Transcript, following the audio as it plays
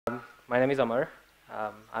My name is Amar.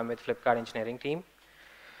 I'm with Flipkart engineering team.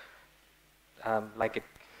 Like it.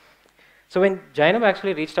 So when Jainab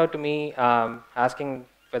actually reached out to me asking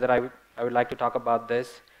whether I would like to talk about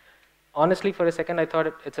this, honestly, for a second, I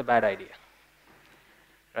thought it's a bad idea,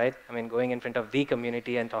 right? I mean, going in front of the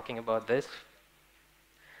community and talking about this.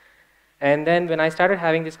 And then when I started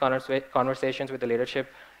having these conversations with the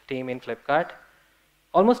leadership team in Flipkart,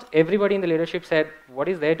 almost everybody in the leadership said, what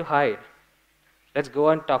is there to hide? Let's go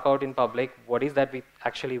and talk out in public. What is that we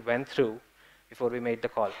actually went through before we made the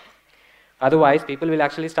call? Otherwise, people will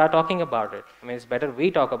actually start talking about it. I mean, it's better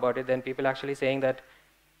we talk about it than people actually saying that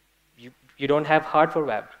you don't have heart for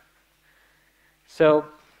web. So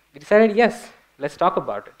we decided, yes, let's talk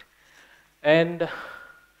about it. And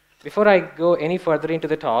before I go any further into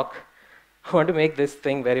the talk, I want to make this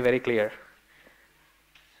thing very, very clear.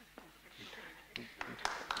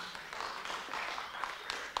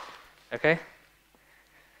 Okay?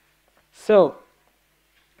 So,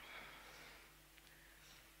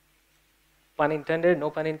 pun intended,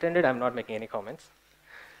 no pun intended, I'm not making any comments.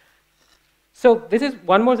 So this is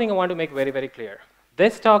one more thing I want to make very, very clear.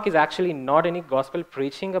 This talk is actually not any gospel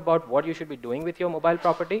preaching about what you should be doing with your mobile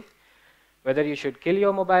property, whether you should kill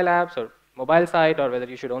your mobile apps or mobile site, or whether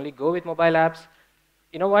you should only go with mobile apps.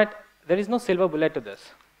 You know what? There is no silver bullet to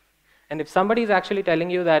this. And if somebody is actually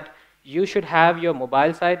telling you that you should have your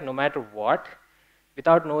mobile site no matter what,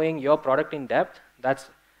 without knowing your product in depth, that's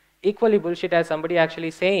equally bullshit as somebody actually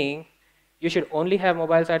saying you should only have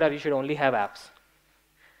mobile site or you should only have apps.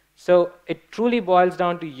 So it truly boils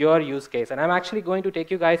down to your use case. And I'm actually going to take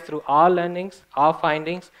you guys through our learnings, our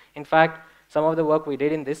findings. In fact, some of the work we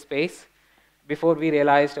did in this space before we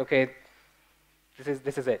realized, okay,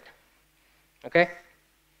 this is it. Okay?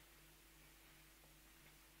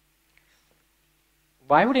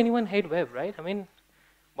 Why would anyone hate web, right? I mean,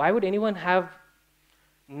 why would anyone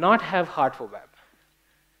not have heart for web?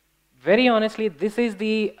 Very honestly, this is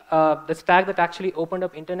the stack that actually opened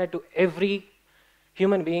up internet to every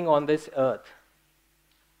human being on this earth.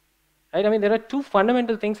 Right? I mean, there are two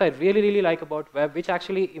fundamental things I really, really like about web, which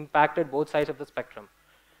actually impacted both sides of the spectrum.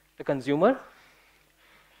 The consumer.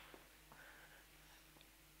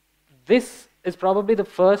 This is probably the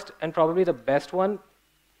first and probably the best one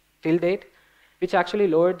till date, which actually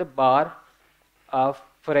lowered the bar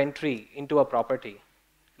for entry into a property,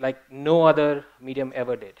 like no other medium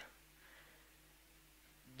ever did.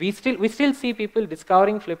 We still see people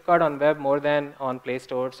discovering Flipkart on web more than on Play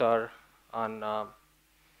Stores or on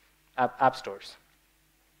app stores.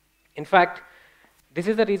 In fact, this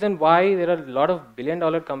is the reason why there are a lot of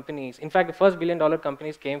billion-dollar companies. In fact, the first billion-dollar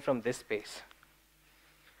companies came from this space.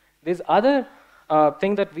 This other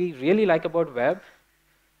thing that we really like about web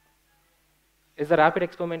is the rapid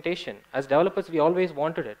experimentation. As developers, we always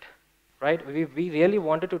wanted it, right? We really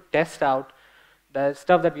wanted to test out the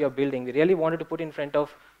stuff that we are building. We really wanted to put in front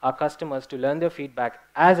of our customers to learn their feedback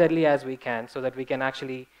as early as we can so that we can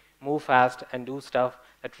actually move fast and do stuff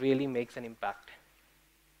that really makes an impact.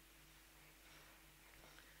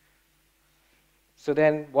 So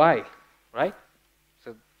then why, right?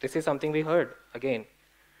 So this is something we heard again.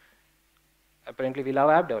 Apparently we love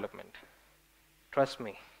app development. Trust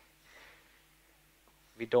me,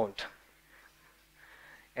 we don't.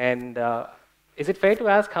 And is it fair to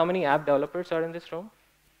ask how many app developers are in this room?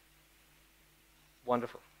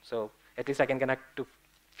 Wonderful. So at least I can connect to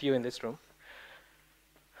few in this room.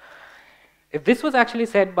 If this was actually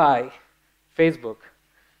said by Facebook,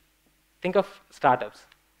 think of startups,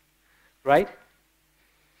 right?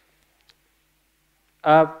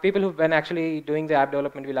 People who've been actually doing the app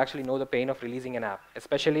development will actually know the pain of releasing an app,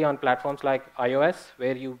 especially on platforms like iOS,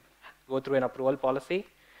 where you go through an approval policy.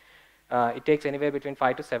 It takes anywhere between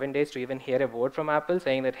 5 to 7 days to even hear a word from Apple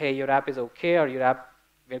saying that, hey, your app is okay, or your app,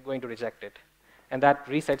 we're going to reject it. And that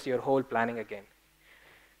resets your whole planning again.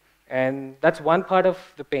 And that's one part of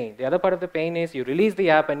the pain. The other part of the pain is you release the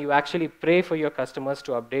app and you actually pray for your customers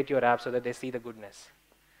to update your app so that they see the goodness.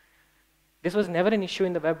 This was never an issue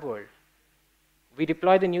in the web world. We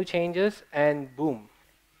deployed the new changes and boom,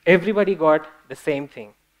 everybody got the same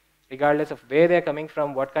thing, regardless of where they're coming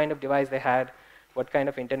from, what kind of device they had, what kind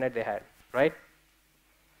of internet they had, right?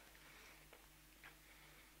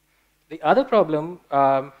 The other problem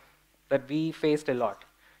that we faced a lot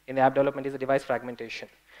in the app development is the device fragmentation.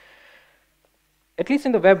 At least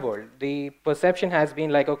in the web world, the perception has been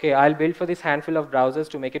like, okay, I'll build for this handful of browsers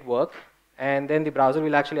to make it work, and then the browser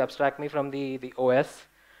will actually abstract me from the OS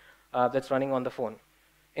that's running on the phone.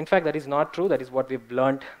 In fact, that is not true. That is what we've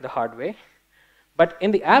learned the hard way. But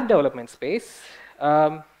in the app development space,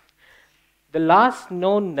 the last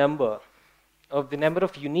known number of the number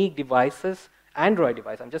of unique devices Android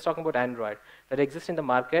device, I'm just talking about Android, that exist in the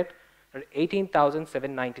market are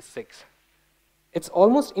 18,796. It's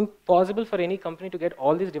almost impossible for any company to get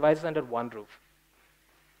all these devices under one roof.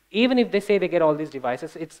 Even if they say they get all these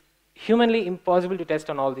devices, it's humanly impossible to test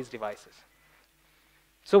on all these devices.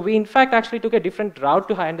 So we, in fact, actually took a different route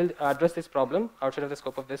to address this problem outside of the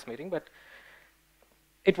scope of this meeting, but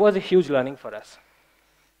it was a huge learning for us.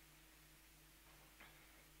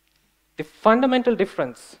 The fundamental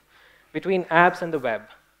difference between apps and the web,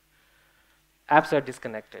 apps are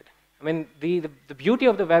disconnected. I mean, the beauty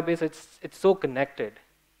of the web is it's so connected.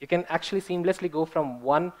 You can actually seamlessly go from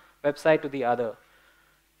one website to the other,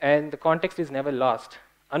 and the context is never lost.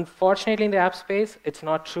 Unfortunately, in the app space, it's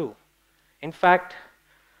not true. In fact,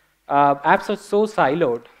 apps are so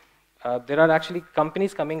siloed. There are actually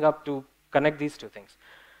companies coming up to connect these two things.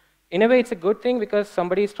 In a way, it's a good thing because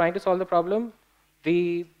somebody is trying to solve the problem.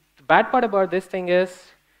 The bad part about this thing is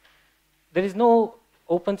there is no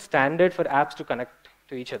open standard for apps to connect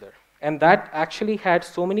to each other. And that actually had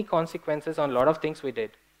so many consequences on a lot of things we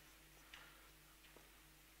did.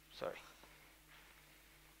 Sorry.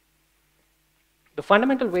 The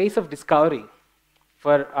fundamental ways of discovery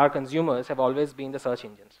for our consumers have always been the search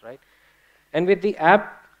engines, right? And with the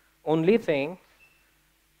app-only thing,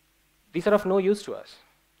 these are of no use to us.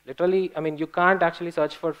 Literally, I mean, you can't actually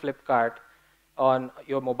search for Flipkart on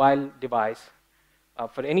your mobile device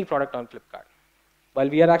for any product on Flipkart. While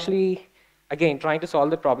we are actually, again, trying to solve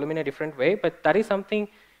the problem in a different way, but that is something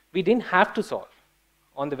we didn't have to solve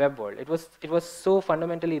on the web world. It was so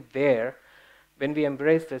fundamentally there when we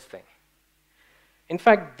embraced this thing. In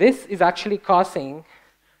fact, this is actually causing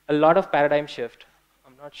a lot of paradigm shift.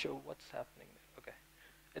 I'm not sure what's happening there. Okay.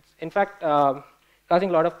 It's, in fact, causing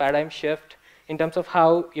a lot of paradigm shift in terms of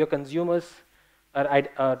how your consumers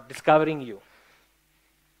are discovering you.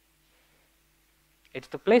 It's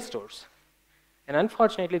the Play Stores. And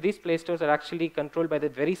unfortunately, these Play Stores are actually controlled by the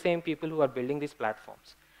very same people who are building these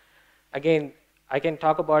platforms. Again, I can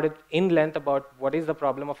talk about it in length about what is the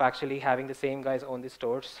problem of actually having the same guys own these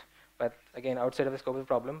stores. But again, outside of the scope of the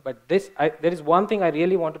problem. But there is one thing I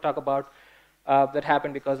really want to talk about that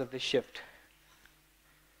happened because of this shift.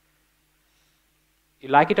 You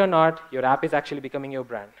like it or not, your app is actually becoming your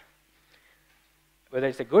brand. Whether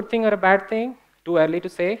it's a good thing or a bad thing, too early to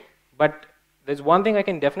say. But there's one thing I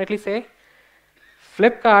can definitely say.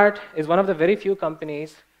 Flipkart is one of the very few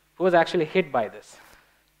companies who was actually hit by this.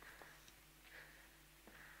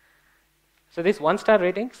 So these one-star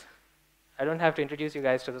ratings, I don't have to introduce you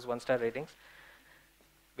guys to those one-star ratings.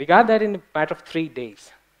 We got that in a matter of 3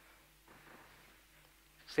 days.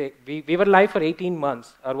 Say, we were live for 18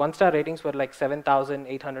 months. Our one-star ratings were like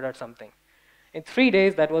 7,800 or something. In 3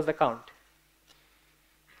 days, that was the count.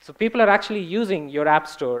 So people are actually using your app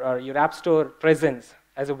store or your app store presence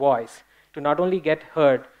as a voice to not only get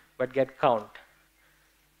heard, but get count.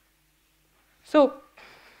 So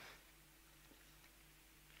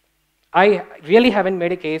I really haven't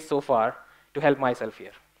made a case so far to help myself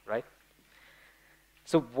here, right?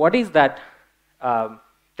 So what is that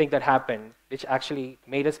thing that happened which actually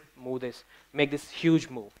made us make this huge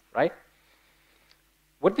move, right?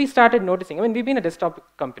 What we started noticing, I mean, we've been a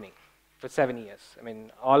desktop company for 7 years. I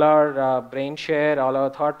mean, all our brain share, all our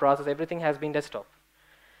thought process, everything has been desktop.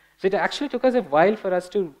 So it actually took us a while for us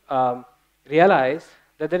to realize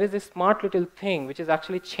that there is this smart little thing which is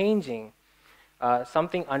actually changing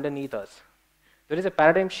something underneath us. There is a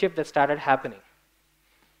paradigm shift that started happening.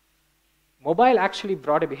 Mobile actually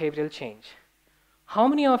brought a behavioral change. How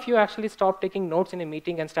many of you actually stopped taking notes in a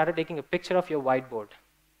meeting and started taking a picture of your whiteboard?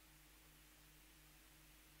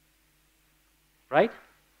 Right?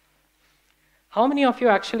 How many of you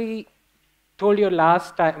actually told your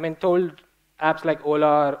last time, I mean, told apps like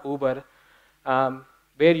Ola or Uber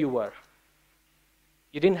where you were?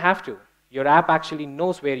 You didn't have to. Your app actually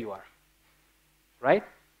knows where you are, right?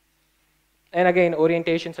 And again,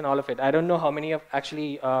 orientations and all of it. I don't know how many of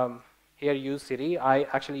actually here use Siri. I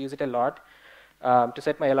actually use it a lot to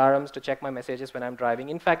set my alarms, to check my messages when I'm driving.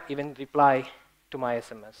 In fact, even reply to my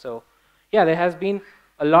SMS. So yeah, there has been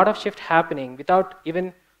a lot of shift happening without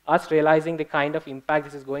even us realizing the kind of impact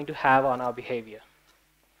this is going to have on our behavior.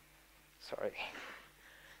 Sorry.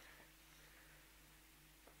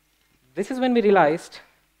 This is when we realized,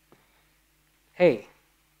 hey,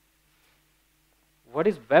 what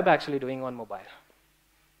is web actually doing on mobile?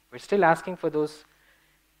 We're still asking for those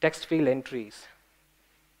text field entries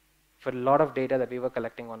for a lot of data that we were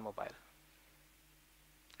collecting on mobile.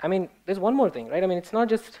 I mean, there's one more thing, right? I mean, it's not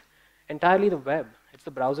just entirely the web, it's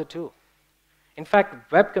the browser too. In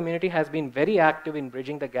fact, web community has been very active in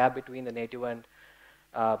bridging the gap between the native and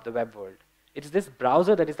the web world. It's this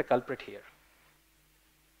browser that is the culprit here.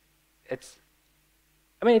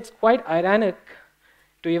 it's quite ironic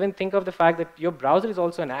to even think of the fact that your browser is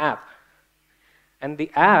also an app. And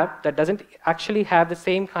the app that doesn't actually have the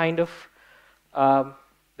same kind of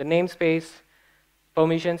the namespace,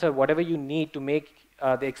 permissions, or whatever you need to make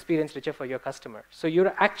the experience richer for your customer. So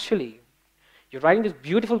you're writing this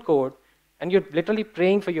beautiful code, and you're literally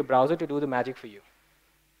praying for your browser to do the magic for you.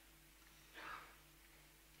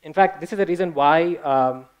 In fact, this is the reason why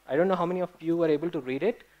I don't know how many of you were able to read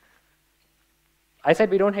it. I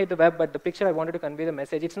said we don't hate the web, but the picture I wanted to convey the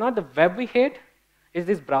message. It's not the web we hate, it's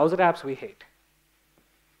these browser apps we hate.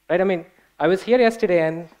 Right? I mean, I was here yesterday,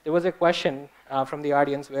 and there was a question from the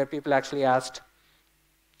audience where people actually asked,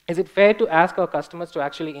 is it fair to ask our customers to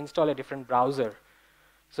actually install a different browser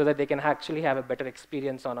so that they can actually have a better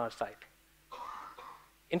experience on our site?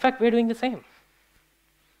 In fact, we're doing the same.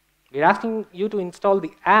 We're asking you to install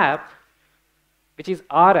the app, which is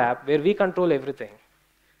our app, where we control everything,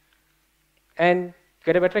 and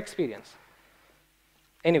get a better experience.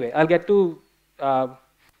 Anyway, I'll get to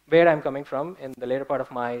where I'm coming from in the later part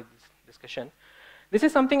of my discussion. This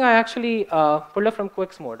is something I actually pulled up from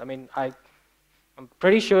QuicksMode. I mean, I'm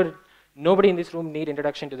pretty sure nobody in this room need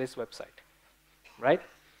introduction to this website, right?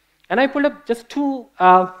 And I pulled up just two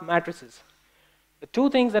matrices, the two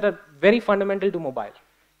things that are very fundamental to mobile.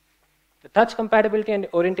 The touch compatibility and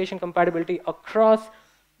orientation compatibility across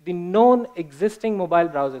the known existing mobile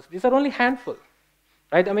browsers. These are only a handful,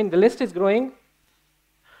 right? I mean, the list is growing,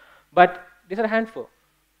 but these are a handful.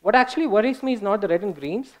 What actually worries me is not the red and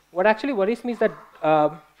greens. What actually worries me is that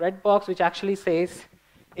red box which actually says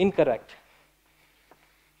incorrect,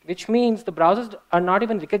 which means the browsers are not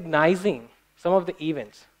even recognizing some of the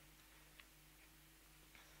events.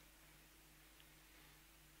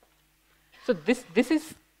 So this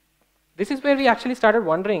is where we actually started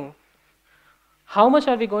wondering, how much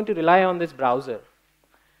are we going to rely on this browser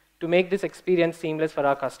to make this experience seamless for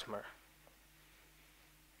our customer?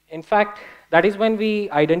 In fact, that is when we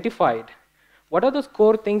identified what are those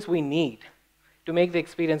core things we need to make the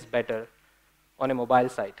experience better on a mobile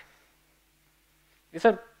site. These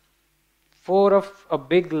are 4 of a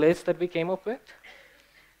big list that we came up with.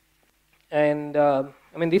 And I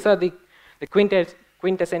mean, these are the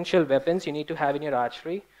quintessential weapons you need to have in your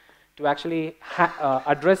archery to actually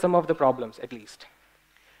address some of the problems, at least.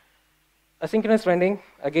 Asynchronous rendering,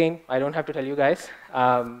 again, I don't have to tell you guys.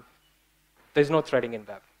 There's no threading in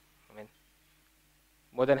web. I mean,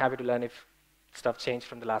 more than happy to learn if stuff changed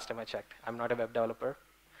from the last time I checked. I'm not a web developer,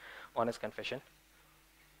 honest confession.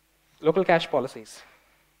 Local cache policies.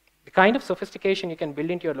 The kind of sophistication you can build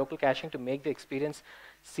into your local caching to make the experience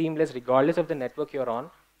seamless regardless of the network you're on,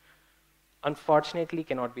 unfortunately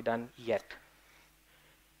cannot be done yet.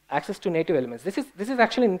 Access to native elements. This is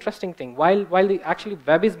actually an interesting thing. While the actually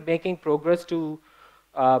web is making progress to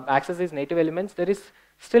access these native elements, there is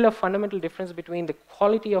still a fundamental difference between the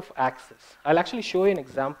quality of access. I'll actually show you an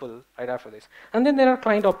example right after this. And then there are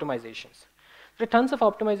client optimizations. There are tons of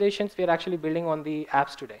optimizations we are actually building on the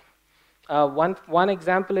apps today. One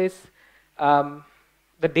example is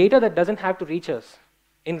the data that doesn't have to reach us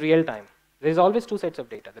in real time. There's always 2 sets of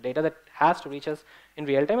data, the data that has to reach us in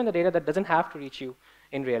real time and the data that doesn't have to reach you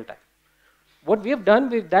in real time. What we have done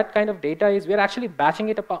with that kind of data is we're actually batching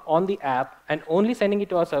it up on the app and only sending it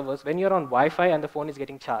to our servers when you're on Wi-Fi and the phone is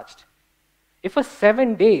getting charged. If for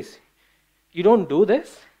 7 days you don't do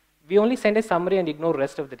this, we only send a summary and ignore the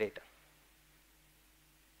rest of the data.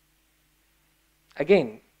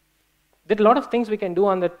 Again, there are a lot of things we can do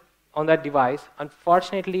on that device.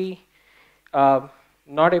 Unfortunately,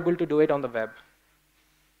 not able to do it on the web.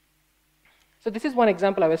 So this is one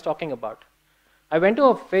example I was talking about. I went to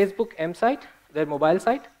a Facebook M site, their mobile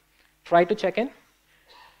site, tried to check in,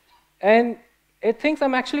 and it thinks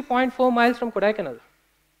I'm actually 0.4 miles from Kodaikanal.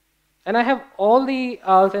 And I have all the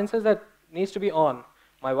sensors that needs to be on.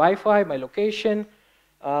 My Wi-Fi, my location,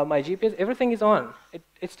 my GPS, everything is on.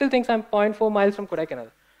 It still thinks I'm 0.4 miles from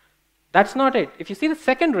Kodaikanal. That's not it. If you see the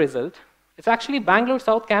second result, it's actually Bangalore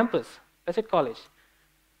South Campus, Pesit College.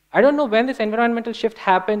 I don't know when this environmental shift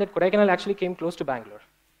happened that Kodaikanal actually came close to Bangalore.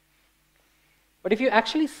 But if you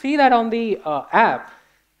actually see that on the app,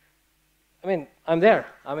 I mean, I'm there.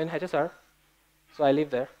 I'm in HSR, so I live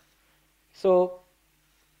there. So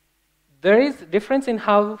there is difference in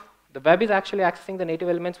how the web is actually accessing the native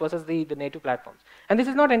elements versus the native platforms. And this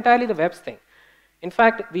is not entirely the web's thing. In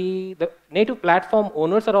fact, the native platform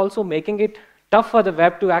owners are also making it tough for the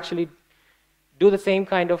web to actually do the same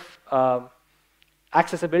kind of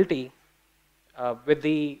accessibility with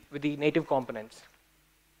the native components.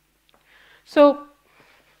 So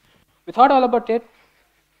we thought all about it.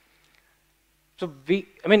 So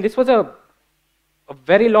I mean, this was a a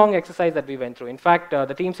very long exercise that we went through. In fact,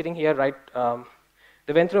 the team sitting here, right,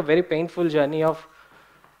 they went through a very painful journey of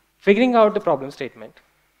figuring out the problem statement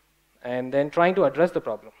and then trying to address the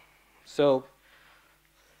problem. So,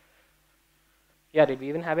 yeah, did we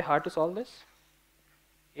even have a heart to solve this?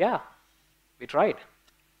 Yeah, we tried.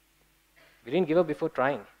 We didn't give up before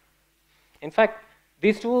trying. In fact,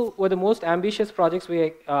 these two were the most ambitious projects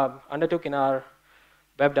we undertook in our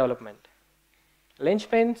web development.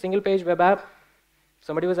 Linchpin, single-page web app.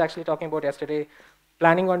 Somebody was actually talking about yesterday,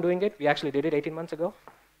 planning on doing it. We actually did it 18 months ago.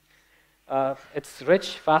 It's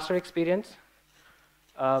rich, faster experience.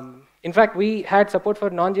 In fact, we had support for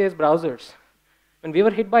non-JS browsers. When we were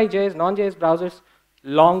hit by non-JS browsers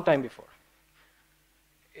long time before.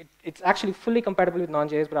 It's actually fully compatible with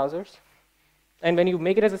non-JS browsers. And when you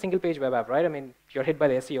make it as a single-page web app, right, I mean, you're hit by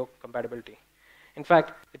the SEO compatibility. In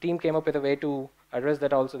fact, the team came up with a way to address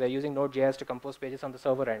that also. They're using Node.js to compose pages on the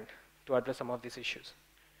server end to address some of these issues.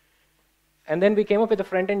 And then we came up with the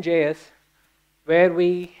front-end JS, where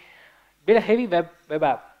we did a heavy web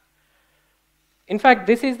app. In fact,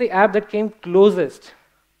 this is the app that came closest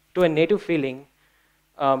to a native feeling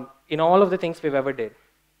in all of the things we've ever did.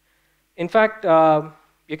 In fact,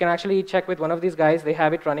 you can actually check with one of these guys. They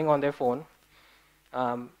have it running on their phone.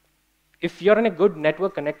 If you're in a good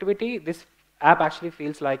network connectivity, this app actually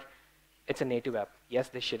feels like it's a native app. Yes,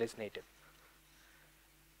 this shit is native.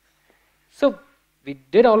 So we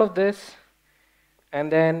did all of this, and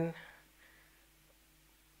then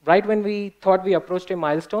right when we thought we approached a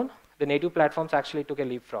milestone, the native platforms actually took a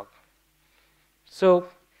leapfrog. So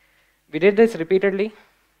we did this repeatedly.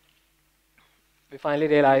 We finally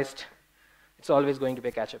realized it's always going to be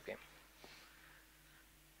a catch-up game,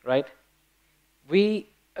 right?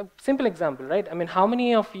 A simple example, right? I mean, how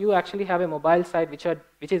many of you actually have a mobile site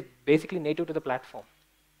which is basically native to the platform?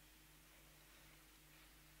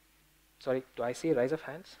 Sorry, do I see a rise of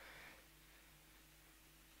hands?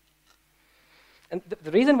 And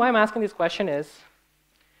the reason why I'm asking this question is,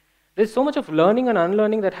 there's so much of learning and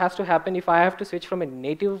unlearning that has to happen if I have to switch from a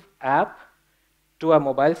native app to a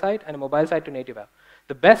mobile site and a mobile site to native app.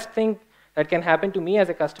 The best thing that can happen to me as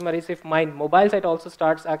a customer is if my mobile site also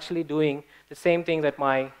starts actually doing the same thing that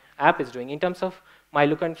my app is doing in terms of my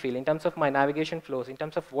look and feel, in terms of my navigation flows, in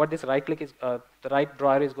terms of what this right click is, the right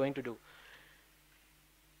drawer is going to do.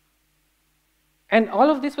 And all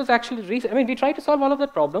of this was actually reset. I mean, we tried to solve all of the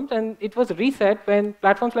problems, and it was reset when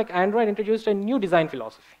platforms like Android introduced a new design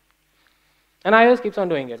philosophy. And iOS keeps on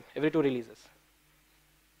doing it every 2 releases.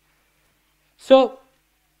 So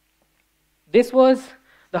this was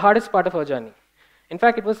the hardest part of our journey. In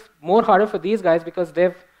fact, it was more harder for these guys because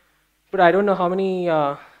they've put I don't know how many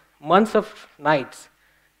months of nights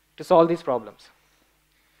to solve these problems.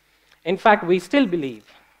 In fact, we still believe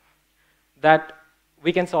that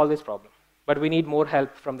we can solve this problem, but we need more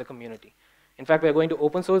help from the community. In fact, we're going to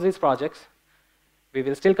open source these projects. We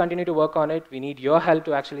will still continue to work on it. We need your help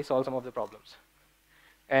to actually solve some of the problems.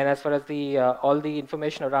 And as far as all the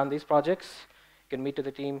information around these projects, you can meet to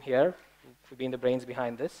the team here, who've been the brains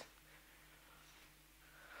behind this.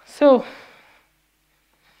 So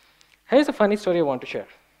here's a funny story I want to share.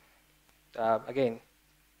 Again,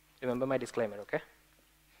 remember my disclaimer, okay?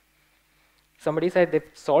 Somebody said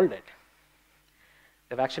they've solved it.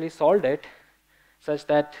 They've actually solved it such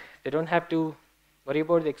that they don't have to worry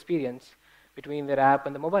about the experience between their app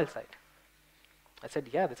and the mobile site. I said,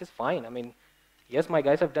 yeah, this is fine. I mean, yes, my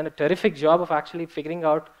guys have done a terrific job of actually figuring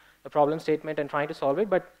out the problem statement and trying to solve it,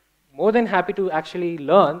 but more than happy to actually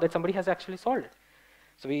learn that somebody has actually solved it.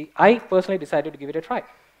 So I personally decided to give it a try.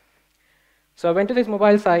 So I went to this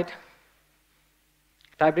mobile site,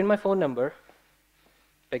 typed in my phone number,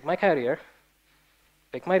 picked my carrier,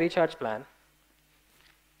 picked my recharge plan.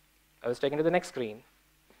 I was taken to the next screen,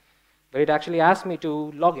 where it actually asked me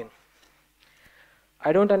to log in.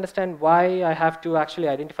 I don't understand why I have to actually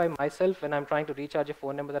identify myself when I'm trying to recharge a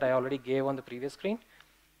phone number that I already gave on the previous screen.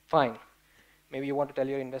 Fine. Maybe you want to tell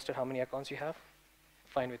your investor how many accounts you have?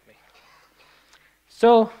 Fine with me.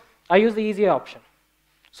 So I used the easier option,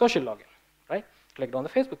 social login, right? Clicked on the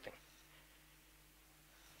Facebook thing.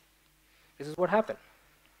 This is what happened.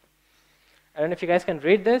 I don't know if you guys can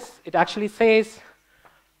read this. It actually says,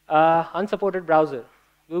 unsupported browser.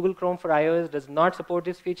 Google Chrome for iOS does not support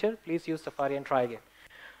this feature. Please use Safari and try again.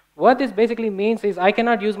 What this basically means is I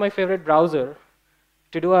cannot use my favorite browser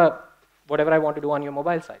to do whatever I want to do on your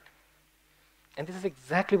mobile site. And this is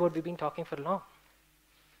exactly what we've been talking for long.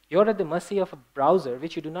 You're at the mercy of a browser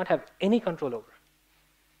which you do not have any control over.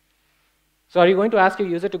 So are you going to ask your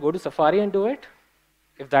user to go to Safari and do it?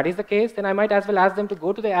 If that is the case, then I might as well ask them to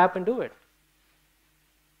go to the app and do it.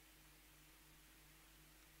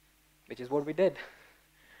 Which is what we did.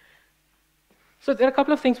 So there are a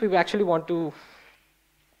couple of things we actually want to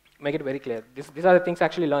make it very clear. These are the things,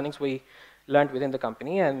 actually, learnings we learned within the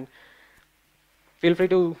company, and feel free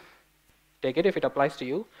to take it if it applies to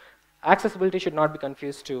you. Accessibility should not be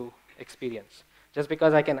confused to experience. Just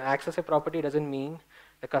because I can access a property doesn't mean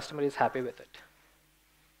the customer is happy with it,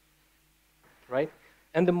 right?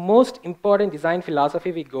 And the most important design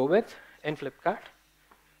philosophy we go with in Flipkart,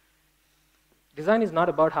 design is not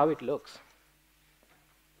about how it looks.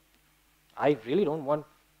 I really don't want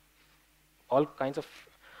all kinds of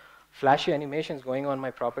flashy animations going on my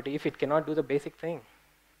property if it cannot do the basic thing.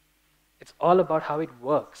 It's all about how it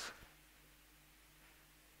works.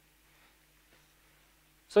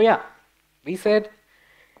 So yeah, we said,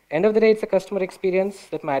 end of the day, it's the customer experience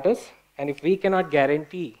that matters, and if we cannot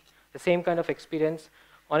guarantee the same kind of experience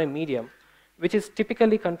on a medium, which is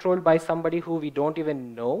typically controlled by somebody who we don't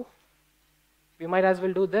even know, we might as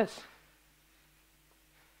well do this.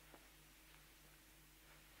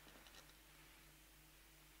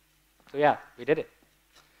 So yeah, we did it.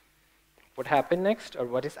 What happened next, or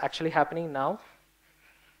what is actually happening now?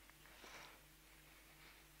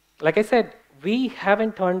 Like I said, we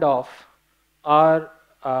haven't turned off our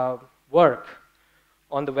work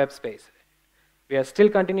on the web space. We are still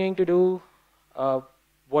continuing to do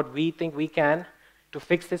what we think we can to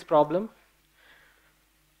fix this problem.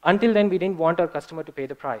 Until then, we didn't want our customer to pay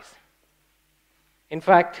the price. In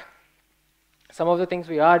fact, some of the things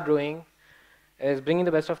we are doing is bringing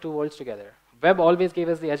the best of two worlds together. Web always gave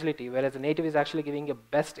us the agility, whereas the native is actually giving a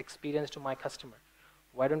best experience to my customer.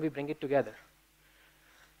 Why don't we bring it together?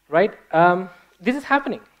 Right? This is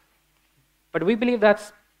happening. But we believe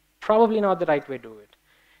that's probably not the right way to do it.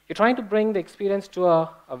 You're trying to bring the experience to a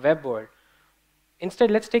web world. Instead,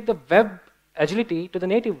 let's take the web agility to the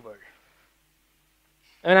native world.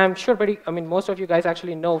 And I'm sure most of you guys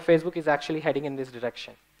actually know Facebook is actually heading in this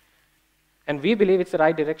direction. And we believe it's the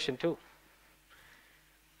right direction too.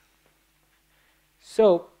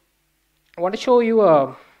 So I want to show you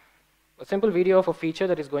a simple video of a feature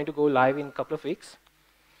that is going to go live in a couple of weeks.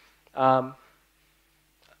 I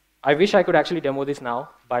wish I could actually demo this now,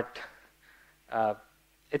 but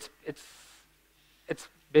it's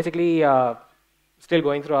basically still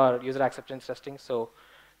going through our user acceptance testing, so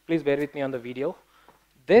please bear with me on the video.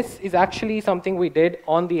 This is actually something we did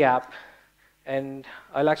on the app, and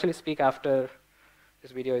I'll actually speak after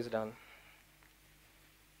this video is done.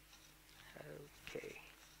 Okay.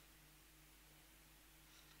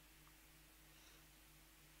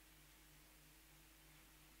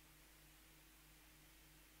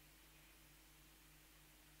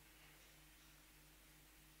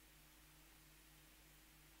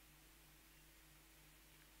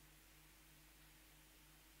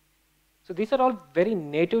 So these are all very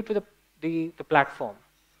native to the platform.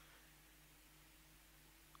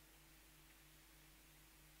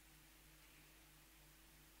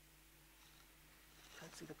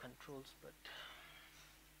 Can't see the controls, but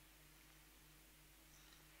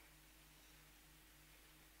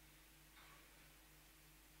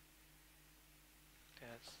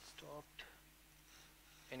that's stopped.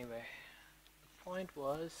 Anyway, the point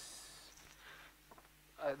was,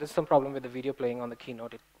 there's some problem with the video playing on the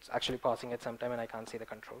keynote. It's actually pausing at some time, and I can't see the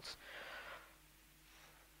controls.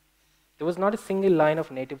 There was not a single line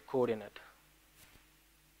of native code in it.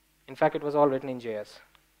 In fact, it was all written in JS.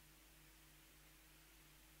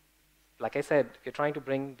 Like I said, you're trying to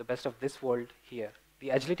bring the best of this world here.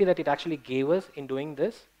 The agility that it actually gave us in doing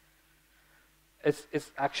this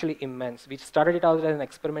is actually immense. We started it out as an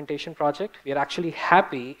experimentation project. We are actually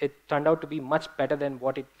happy it turned out to be much better than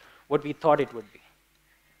what we thought it would be.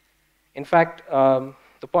 In fact,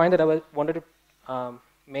 the point that I wanted to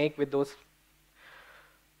make with those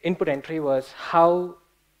input entry was how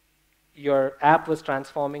your app was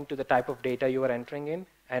transforming to the type of data you were entering in,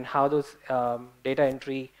 and how those data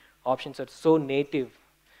entry options are so native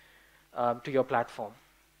to your platform.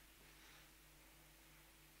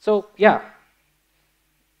 So yeah,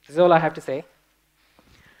 this is all I have to say.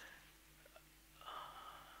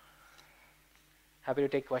 Happy to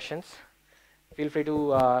take questions. Feel free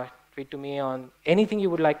to tweet to me on anything you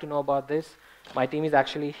would like to know about this. My team is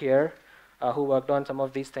actually here who worked on some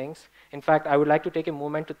of these things. In fact, I would like to take a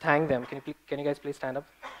moment to thank them. Can you guys please stand up?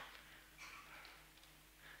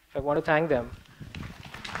 I want to thank them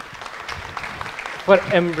for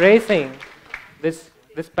embracing this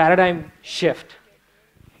paradigm shift.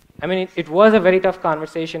 I mean, it was a very tough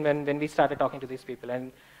conversation when we started talking to these people.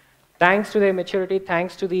 And thanks to their maturity,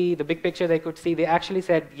 thanks to the big picture they could see, they actually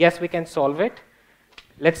said, yes, we can solve it.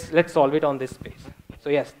 Let's solve it on this space.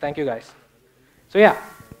 So yes, thank you guys. So yeah,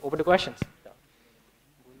 open to questions.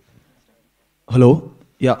 Hello.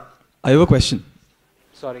 Yeah, I have a question.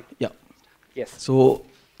 Sorry. Yeah. Yes. So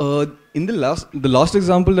in the last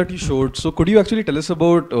example that you showed, so could you actually tell us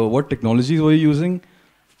about what technologies were you using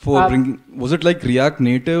for bringing? Was it like React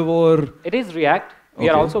Native or? It is React. We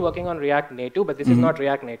are also working on React Native, but this is not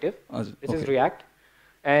React Native. This is React.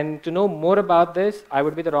 And to know more about this, I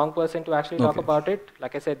would be the wrong person to actually talk about it.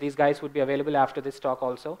 Like I said, these guys would be available after this talk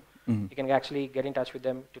also. You can actually get in touch with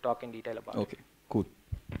them to talk in detail about it. Okay, cool.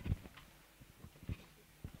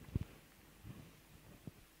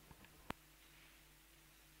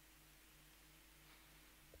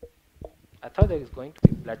 I thought there was going to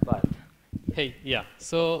be bloodbath. Hey, yeah.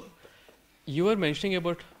 So you were mentioning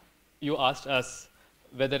about, you asked us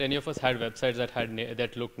whether any of us had websites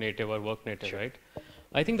that looked native or work native, right?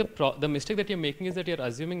 I think the mistake that you're making is that you're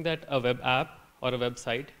assuming that a web app or a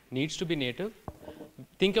website needs to be native.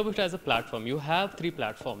 Think of it as a platform. You have 3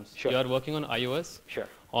 platforms. You are working on iOS,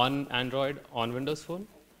 on Android, on Windows Phone.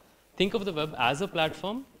 Think of the web as a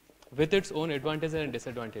platform with its own advantages and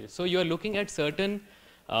disadvantages. So you are looking at certain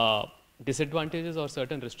disadvantages or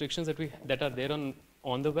certain restrictions that are there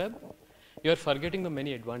on the web. You're forgetting the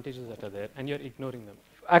many advantages that are there, and you're ignoring them.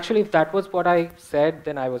 Actually, if that was what I said,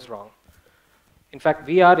 then I was wrong. In fact,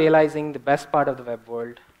 we are realizing the best part of the web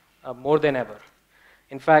world more than ever.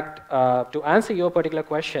 In fact, to answer your particular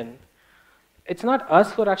question, it's not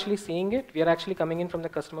us who are actually seeing it. We are actually coming in from the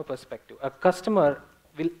customer perspective. A customer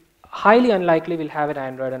will highly unlikely will have an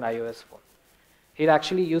Android and iOS phone. He's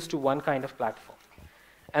actually used to one kind of platform.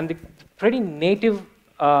 And the pretty native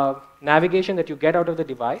navigation that you get out of the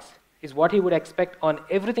device is what he would expect on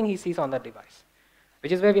everything he sees on that device,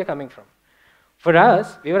 which is where we are coming from. For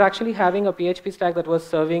us, we were actually having a PHP stack that was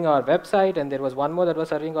serving our website, and there was one more that was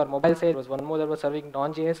serving our mobile site, there was one more that was serving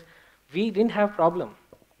non-JS. We didn't have problem.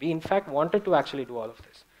 We, in fact, wanted to actually do all of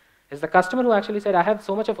this. It's the customer who actually said, I have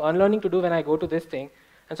so much of unlearning to do when I go to this thing,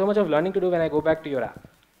 and so much of learning to do when I go back to your app.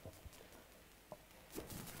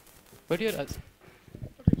 But you're...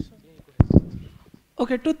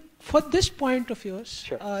 Okay, for this point of yours,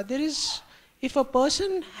 there is, if a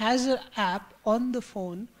person has an app on the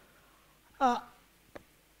phone,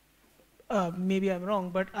 maybe I'm wrong,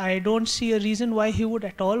 but I don't see a reason why he would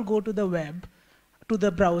at all go to the web, to the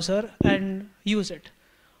browser, and use it.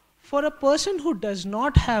 For a person who does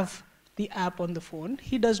not have the app on the phone,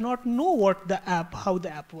 he does not know how the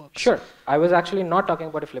app works. Sure. I was actually not talking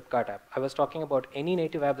about a Flipkart app. I was talking about any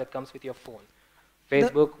native app that comes with your phone.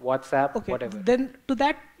 Facebook, WhatsApp, whatever. Then to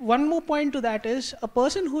that, one more point to that is, a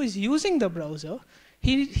person who is using the browser,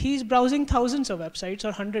 he's browsing thousands of websites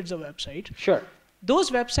or hundreds of websites. Sure. Those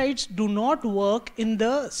websites do not work in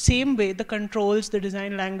the same way. The controls, the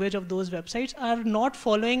design language of those websites are not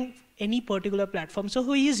following any particular platform.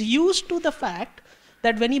 So he is used to the fact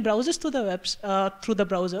that when he browses to the through the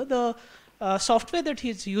browser, the software that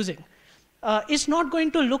he's using is not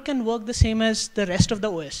going to look and work the same as the rest of the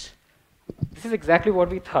OS. This is exactly what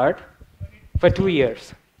we thought for 2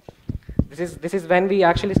 years. This is when we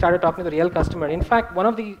actually started talking to the real customer. In fact, one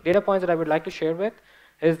of the data points that I would like to share with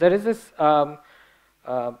is there is this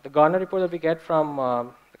the Gartner report that we get from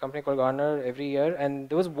the company called Gartner every year, and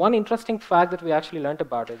there was one interesting fact that we actually learned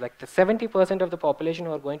about it. Like the 70% of the population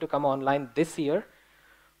who are going to come online this year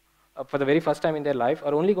for the very first time in their life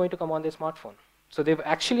are only going to come on their smartphone. So they've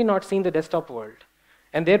actually not seen the desktop world.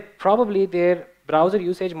 And probably their browser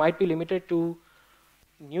usage might be limited to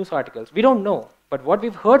news articles. We don't know. But what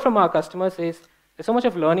we've heard from our customers is there's so much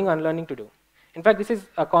of learning, unlearning to do. In fact, this is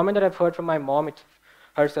a comment that I've heard from my mom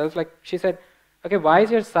herself. Like she said, okay, why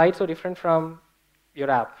is your site so different from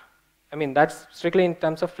your app? I mean, that's strictly in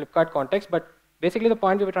terms of Flipkart context, but basically the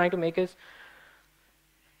point we were trying to make is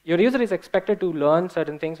your user is expected to learn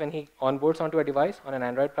certain things when he onboards onto a device on an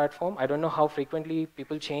Android platform. I don't know how frequently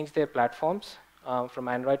people change their platforms from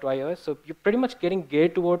Android to iOS. So you're pretty much getting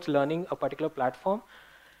geared towards learning a particular platform.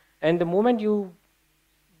 And the moment you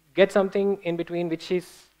get something in between which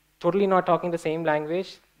is totally not talking the same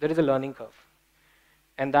language, there is a learning curve.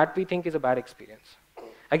 And that we think is a bad experience.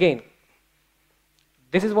 Again,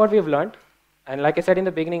 this is what we have learned. And like I said in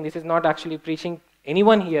the beginning, this is not actually preaching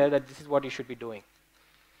anyone here that this is what you should be doing.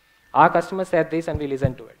 Our customer said this and we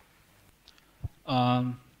listened to it.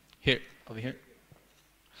 Over here.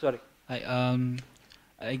 Sorry.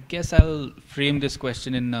 I guess I'll frame this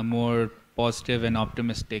question in a more positive and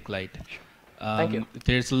optimistic light. Thank you.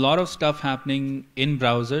 There's a lot of stuff happening in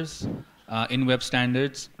browsers, in web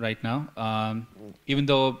standards right now. Even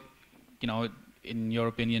though, in your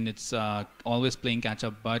opinion, it's always playing catch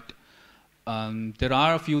up, but there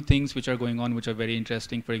are a few things which are going on which are very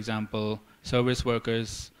interesting. For example, service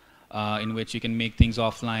workers, in which you can make things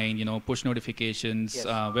offline, push notifications,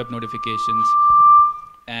 web notifications.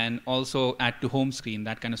 and also add to home screen.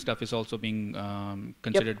 That kind of stuff is also being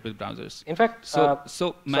considered with browsers. In fact,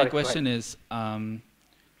 so my sorry, question is,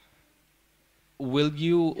 will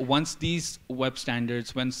you, once these web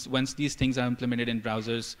standards, once these things are implemented in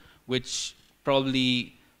browsers, which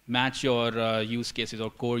probably match your use cases or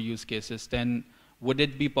core use cases, then would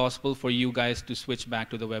it be possible for you guys to switch back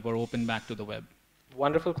to the web or open back to the web?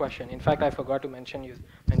 Wonderful question. In fact, I forgot to mention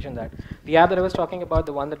that. The app that I was talking about,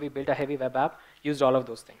 the one that we built, a heavy web app, used all of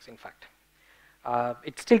those things, in fact.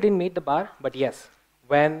 It still didn't meet the bar, but yes,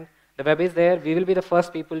 when the web is there, we will be the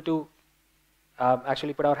first people to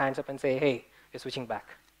actually put our hands up and say, hey, we're switching back.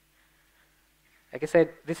 Like I said,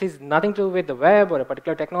 this is nothing to do with the web or a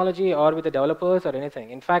particular technology or with the developers or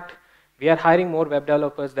anything. In fact, we are hiring more web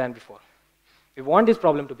developers than before. We want this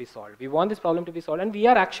problem to be solved. We want this problem to be solved, and we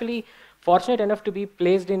are actually fortunate enough to be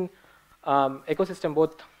placed in ecosystem,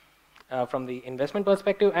 both from the investment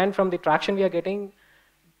perspective and from the traction we are getting.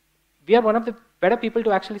 We are one of the better people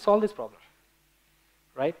to actually solve this problem,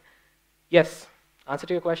 right? Yes. Answer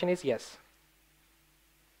to your question is yes.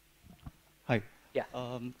 Hi. Yeah.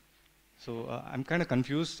 So I'm kind of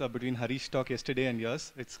confused between Harish's talk yesterday and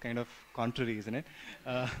yours. It's kind of contrary, isn't it?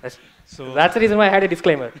 That's the reason why I had a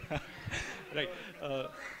disclaimer. Right.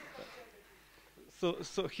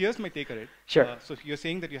 So here's my take on it. Sure. So you're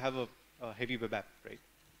saying that you have a heavy web app, right?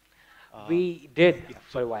 We did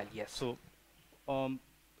for a while, yes. So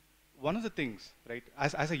one of the things, right,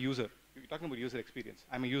 as a user, you're talking about user experience.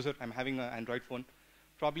 I'm a user, I'm having an Android phone,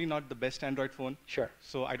 probably not the best Android phone. Sure.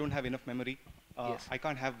 So I don't have enough memory. Yes. I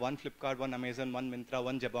can't have one Flipkart, one Amazon, one Myntra,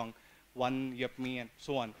 one Jabong, one Yepme, and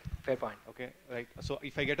so on. Fair point. Okay, right. So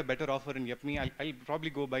if I get a better offer in Yepme, I'll probably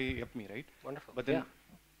go buy Yepme, right? Wonderful.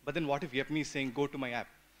 But then what if Yepme is saying go to my app,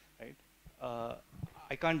 right?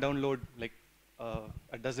 I can't download like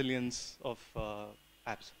a dozillions of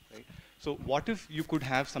apps, right? So what if you could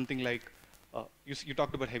have something like you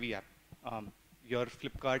talked about heavy app. Your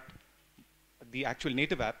Flipkart, the actual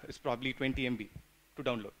native app is probably 20 MB to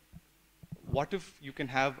download. What if you can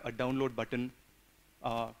have a download button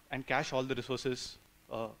and cache all the resources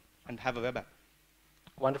and have a web app?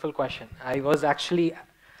 Wonderful question. I was actually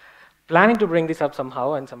planning to bring this up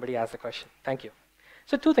somehow, and somebody asked the question. Thank you.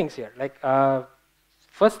 So two things here. Like,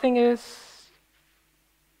 first thing is,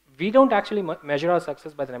 we don't actually measure our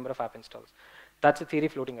success by the number of app installs. That's a theory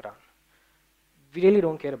floating around. We really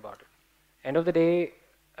don't care about it. End of the day,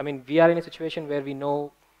 I mean, we are in a situation where we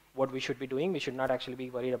know what we should be doing. We should not actually be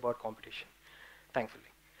worried about competition, thankfully.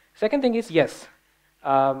 Second thing is, yes,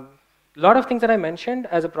 a lot of things that I mentioned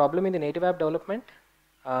as a problem in the native app development,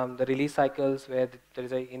 the release cycles where there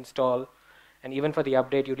is an install, and even for the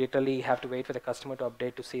update, you literally have to wait for the customer to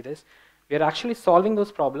update to see this. We are actually solving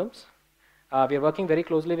those problems. We are working very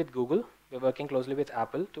closely with Google. We're working closely with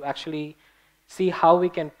Apple to actually see how we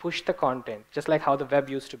can push the content, just like how the web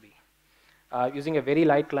used to be, using a very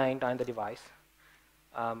light client on the device,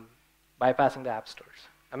 bypassing the app stores.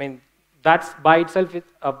 I mean, that's by itself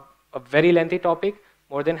a very lengthy topic.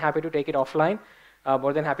 More than happy to take it offline.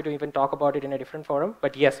 More than happy to even talk about it in a different forum.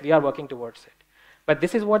 But yes, we are working towards it. But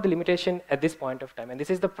this is what the limitation at this point of time, and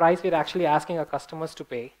this is the price we're actually asking our customers to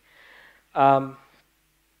pay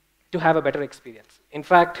to have a better experience. In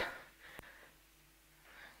fact,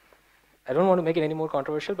 I don't want to make it any more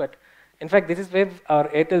controversial, but in fact, this is where our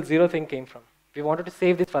Airtel Zero thing came from. We wanted to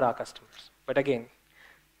save this for our customers. But again,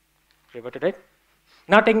 reverted it.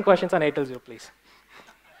 Not taking questions on Airtel Zero, please.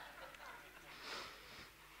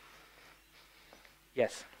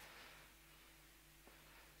 Yes.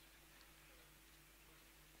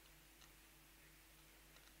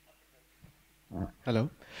 Hello.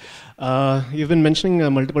 You've been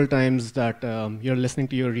mentioning multiple times that you're listening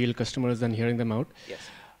to your real customers and hearing them out. Yes.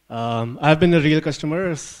 I've been a real customer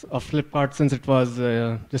of Flipkart since it was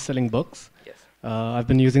just selling books. Yes. I've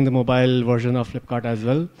been using the mobile version of Flipkart as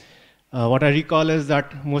well. What I recall is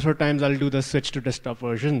that most of the times I'll do the switch to desktop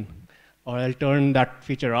version, or I'll turn that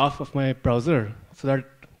feature off of my browser so that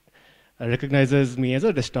it recognizes me as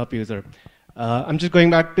a desktop user. I'm just going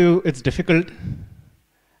back to it's difficult.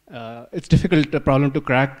 It's difficult, a problem to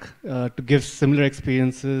crack, to give similar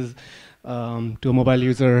experiences to a mobile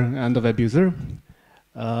user and the web user.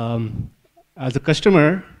 As a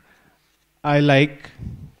customer, I like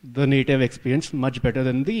the native experience much better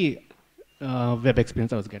than the web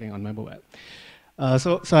experience I was getting on my mobile.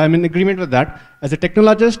 So I'm in agreement with that. As a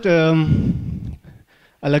technologist,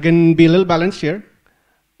 I'll again be a little balanced here.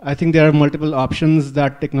 I think there are multiple options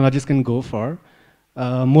that technologists can go for.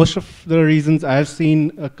 Most of the reasons I've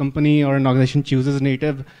seen a company or an organization chooses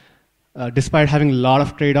native, despite having a lot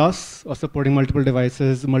of trade-offs of supporting multiple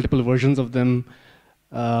devices, multiple versions of them,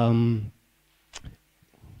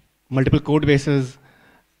 multiple code bases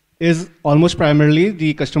is almost primarily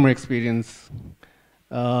the customer experience.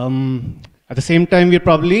 At the same time, we're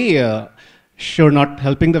probably sure not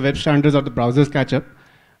helping the web standards or the browsers catch up,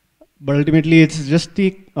 but ultimately it's just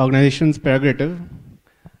the organization's prerogative,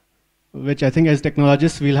 which I think as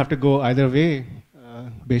technologists we'll have to go either way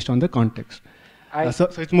based on the context. So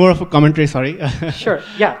it's more of a commentary, sorry. Sure,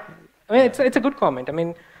 yeah. I mean, it's a good comment. I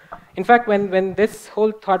mean, in fact, when this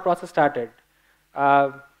whole thought process started,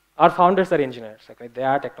 our founders are engineers, okay? They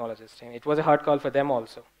are technologists. And it was a hard call for them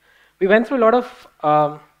also. We went through a lot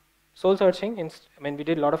of soul searching. I mean, we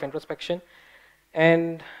did a lot of introspection.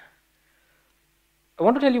 And I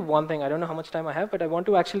want to tell you one thing. I don't know how much time I have, but I want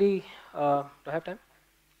to actually, do I have time?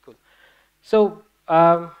 Cool. So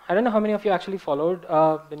I don't know how many of you actually followed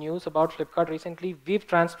the news about Flipkart recently. We've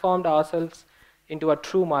transformed ourselves into a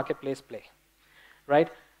true marketplace play, right?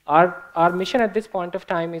 Our mission at this point of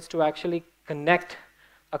time is to actually connect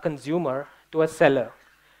a consumer to a seller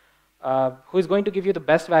who is going to give you the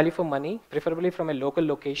best value for money, preferably from a local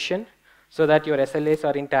location, so that your SLAs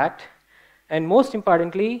are intact. And most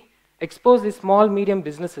importantly, expose the small, medium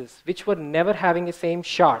businesses which were never having the same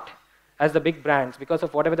shot as the big brands because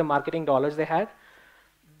of whatever the marketing dollars they had.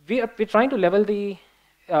 We're trying to level the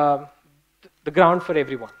ground for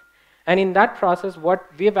everyone. And in that process, what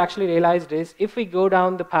we have actually realized is if we go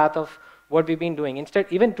down the path of what we've been doing, instead,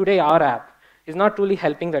 even today, our app is not truly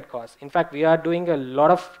helping that cause. In fact, we are doing a lot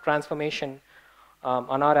of transformation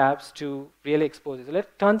on our apps to really expose it. There are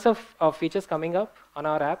tons of features coming up on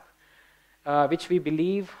our app, which we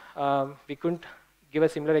believe we couldn't give a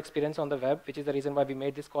similar experience on the web, which is the reason why we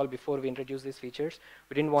made this call before we introduced these features.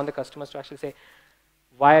 We didn't want the customers to actually say,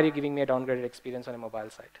 why are you giving me a downgraded experience on a mobile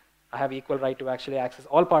site? I have equal right to actually access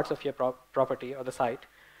all parts of your property or the site.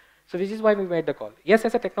 So this is why we made the call. Yes,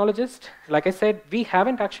 as a technologist, like I said, we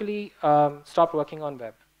haven't actually stopped working on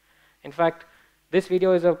web. In fact, this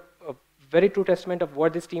video is a very true testament of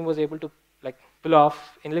what this team was able to pull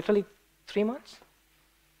off in literally 3 months.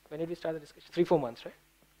 When did we start the discussion? 3-4 months, right?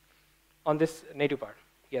 On this native part.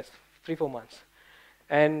 Yes, 3-4 months.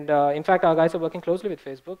 And in fact, our guys are working closely with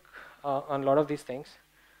Facebook on a lot of these things.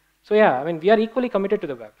 So yeah, I mean, we are equally committed to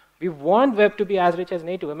the web. We want web to be as rich as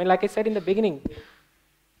native. I mean, like I said in the beginning,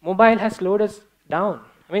 mobile has slowed us down.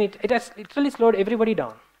 I mean, it has literally slowed everybody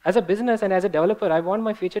down. As a business and as a developer, I want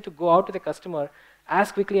my feature to go out to the customer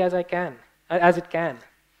as quickly as I can, as it can.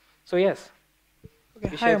 So yes.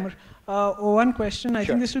 Okay. Hi, Amar. One question. I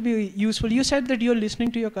think this will be useful. You said that you're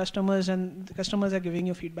listening to your customers and the customers are giving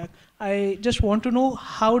you feedback. I just want to know,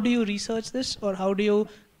 how do you research this, or how do you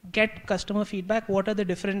get customer feedback? What are the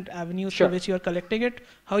different avenues through which you're collecting it?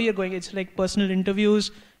 How you're going? It's like personal interviews?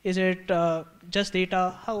 Is it just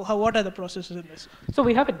data? What are the processes in this? So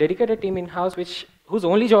we have a dedicated team in-house whose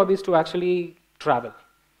only job is to actually travel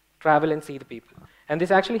and see the people. And this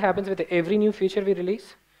actually happens with every new feature we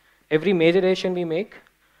release, every major decision we make,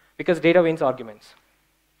 because data wins arguments.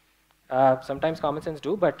 Sometimes common sense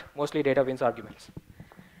do, but mostly data wins arguments.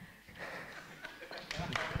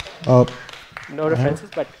 No references,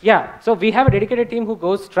 but yeah. So we have a dedicated team who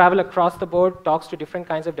goes travel across the board, talks to different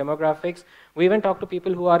kinds of demographics. We even talk to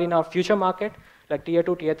people who are in our future market, like tier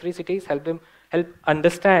 2, tier 3 cities, help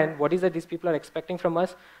understand what is that these people are expecting from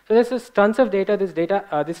us. So there's tons of data.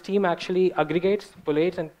 This team actually aggregates,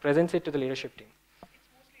 collates, and presents it to the leadership team.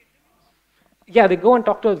 Yeah, they go and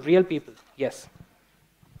talk to real people. Yes.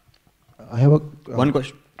 I have one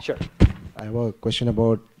question. Sure. I have a question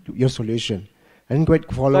about your solution. I didn't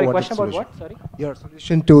quite follow. Sorry, question about what? Sorry. Your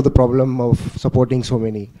solution to the problem of supporting so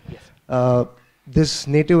many. Yes. This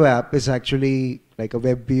native app is actually like a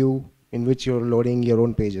web view in which you're loading your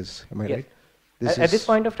own pages. Am I right? At this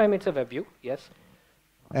point of time, it's a web view. Yes.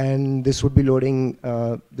 And this would be loading.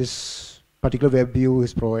 This particular web view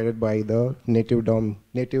is provided by the native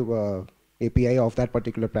API of that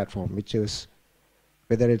particular platform, which is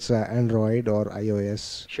whether it's Android or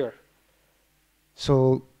iOS. Sure.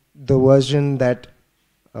 So the version that,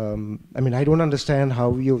 I mean, I don't understand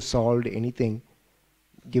how you've solved anything,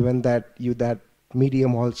 given that that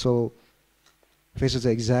medium also faces the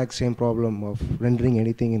exact same problem of rendering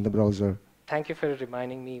anything in the browser. Thank you for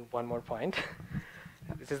reminding me one more point.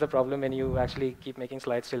 This is the problem when you actually keep making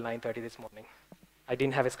slides till 9:30 this morning. I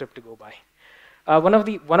didn't have a script to go by. One of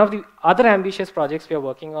the other ambitious projects we are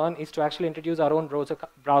working on is to actually introduce our own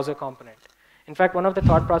browser component. In fact, one of the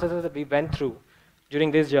thought processes that we went through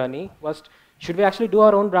during this journey was, should we actually do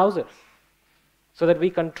our own browser so that we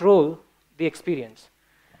control the experience?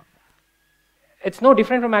 It's no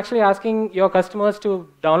different from actually asking your customers to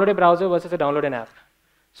download a browser versus download an app.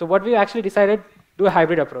 So what we actually decided, do a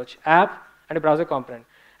hybrid approach, app and a browser component.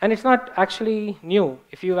 And it's not actually new.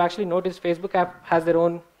 If you actually noticed, Facebook app has their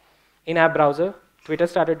own in-app browser. Twitter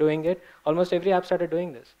started doing it. Almost every app started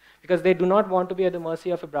doing this because they do not want to be at the mercy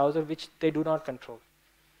of a browser which they do not control.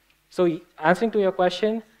 So answering to your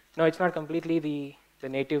question, no, it's not completely the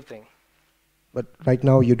native thing. But right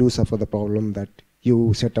now you do suffer the problem that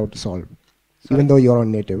you set out to solve. Sorry? Even though you're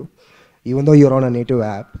on native, even though you're on a native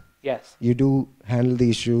app, Yes. you do handle the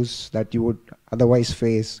issues that you would otherwise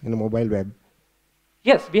face in a mobile web.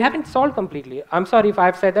 Yes, we haven't solved completely. I'm sorry if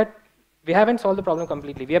I've said that. We haven't solved the problem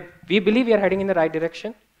completely. We believe we are heading in the right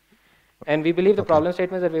direction. And we believe the problem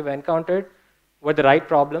statements that we've encountered were the right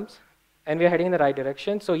problems. And we are heading in the right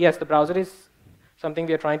direction. So yes, the browser is something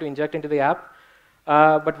we are trying to inject into the app.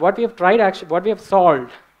 But what we have tried, actually, what we have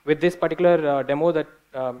solved with this particular demo that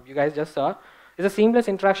you guys just saw is a seamless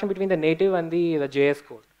interaction between the native and the JS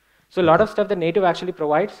code. So a lot of stuff that native actually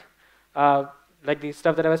provides, like the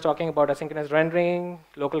stuff that I was talking about, asynchronous rendering,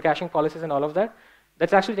 local caching policies, and all of that,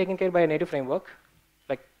 that's actually taken care of by a native framework,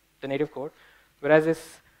 like the native code. Whereas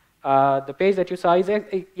the page that you saw is,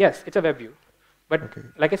 yes, it's a web view. But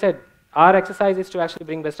like I said, our exercise is to actually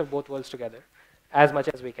bring best of both worlds together as much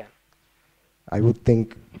as we can. I would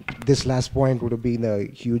think this last point would have been a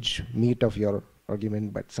huge meat of your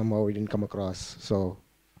argument, but somehow it didn't come across. So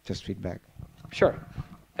just feedback. Sure.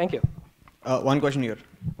 Thank you. One question here.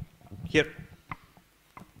 Here.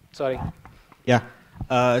 Sorry. Yeah.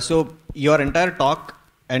 So your entire talk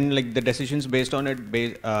and like the decisions based on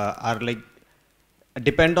it are like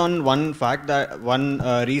depend on one fact that one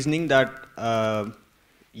reasoning that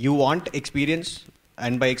you want experience,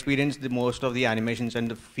 and by experience the most of the animations and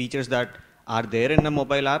the features that are there in a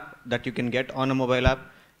mobile app that you can get on a mobile app,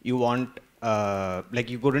 you want like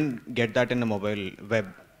you couldn't get that in a mobile web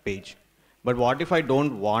page. But what if I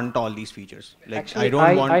don't want all these features? Like actually,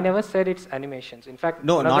 I I never said it's animations. In fact,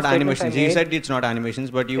 no, not animations. You said it's not animations,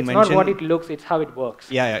 but you mentioned it's not what it looks; it's how it works.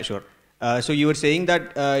 Yeah, sure. So you were saying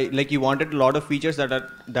that like you wanted a lot of features that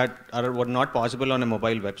were not possible on a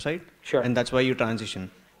mobile website, sure, and that's why you transition.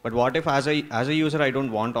 But what if as a user I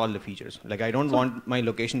don't want all the features? Like I don't want my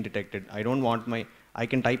location detected. I don't want I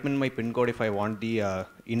can type in my PIN code if I want the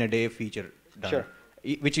in a day feature done, sure,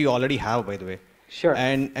 which you already have, by the way. Sure.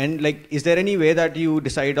 And like, is there any way that you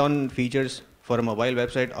decide on features for a mobile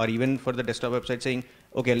website or even for the desktop website, saying,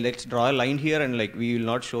 okay, let's draw a line here and like we will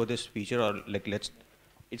not show this feature, or like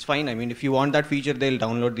it's fine. I mean, if you want that feature, they'll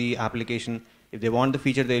download the application. If they want the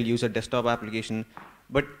feature, they'll use a desktop application.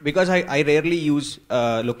 But because I rarely use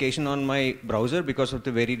location on my browser because of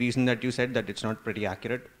the very reason that you said, that it's not pretty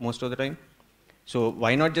accurate most of the time. So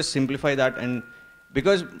why not just simplify that? And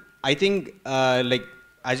because I think like,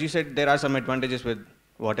 as you said, there are some advantages with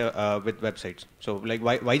with websites. So like,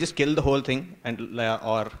 why just kill the whole thing, and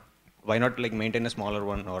or why not like maintain a smaller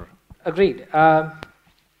one? Or agreed.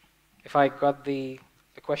 If I got the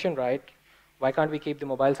question right, why can't we keep the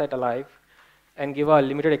mobile site alive and give a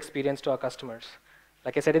limited experience to our customers?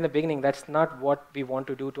 Like I said in the beginning, that's not what we want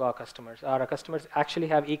to do to our customers. Our customers actually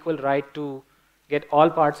have equal right to get all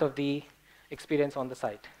parts of the experience on the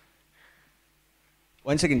site.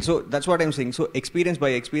 One second. So that's what I'm saying. So experience by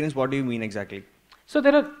experience, what do you mean exactly? So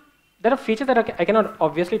there are features that I cannot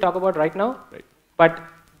obviously talk about right now, right, but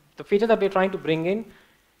the features that we're trying to bring in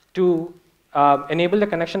to enable the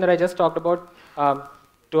connection that I just talked about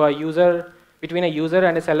to a user, between a user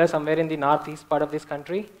and a seller somewhere in the northeast part of this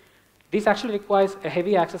country, this actually requires a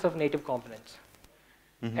heavy access of native components.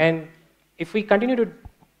 Mm-hmm. And if we continue to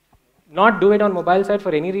not do it on mobile side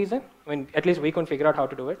for any reason, I mean, at least we couldn't figure out how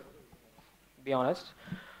to do it, be honest,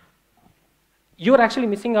 you're actually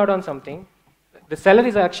missing out on something. The seller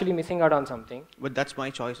is actually missing out on something. But that's my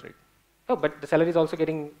choice, right? Oh, but the seller is also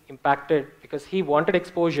getting impacted because he wanted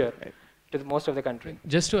exposure to most of the country.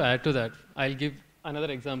 Just to add to that, I'll give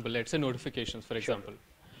another example. Let's say notifications, for example.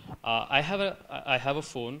 I have a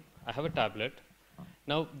phone, I have a tablet.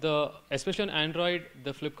 Now, especially on Android,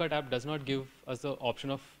 the Flipkart app does not give us the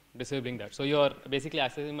option of disabling that. So you're basically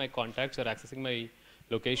accessing my contacts, you're accessing my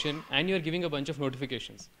location, and you're giving a bunch of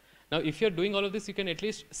notifications. Now, if you're doing all of this, you can at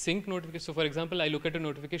least sync notifications. So for example, I look at a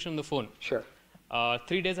notification on the phone. Sure.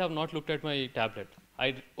 3 days I have not looked at my tablet.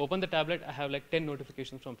 I open the tablet, I have like 10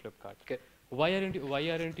 notifications from Flipkart. Okay. Why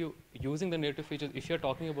aren't you using the native features? If you're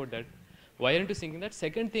talking about that, why aren't you syncing that?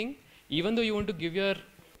 Second thing, even though you want to give your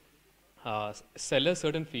seller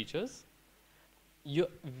certain features,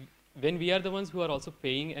 when we are the ones who are also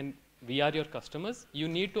paying and we are your customers, you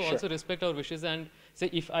need to also respect our wishes and say,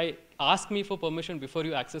 if I ask me for permission before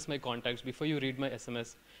you access my contacts, before you read my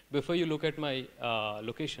SMS, before you look at my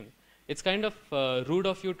location, it's kind of rude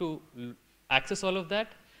of you to access all of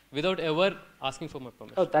that without ever asking for my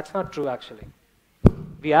permission. Oh, that's not true, actually.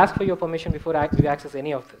 we ask for your permission before we access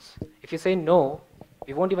any of this. If you say no,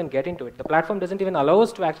 we won't even get into it. The platform doesn't even allow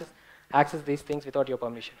us to access these things without your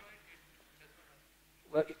permission.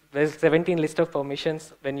 Well, there's 17 list of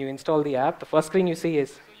permissions when you install the app. The first screen you see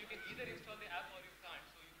is. So you can either install the app or you can't.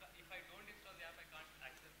 So if I don't install the app, I can't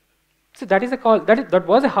access it. So that is a call. That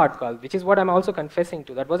was a hard call, which is what I'm also confessing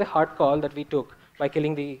to. That was a hard call that we took by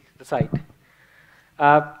killing the site.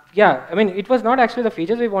 Yeah, I mean, it was not actually the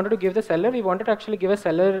features we wanted to give the seller. We wanted to actually give a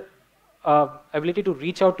seller ability to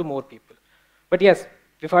reach out to more people. But yes,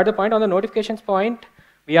 we've heard the point on the notifications point.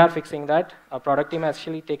 We are fixing that. Our product team has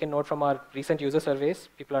actually taken note from our recent user surveys.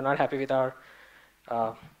 People are not happy with our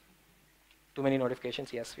too many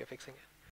notifications. Yes, we are fixing it.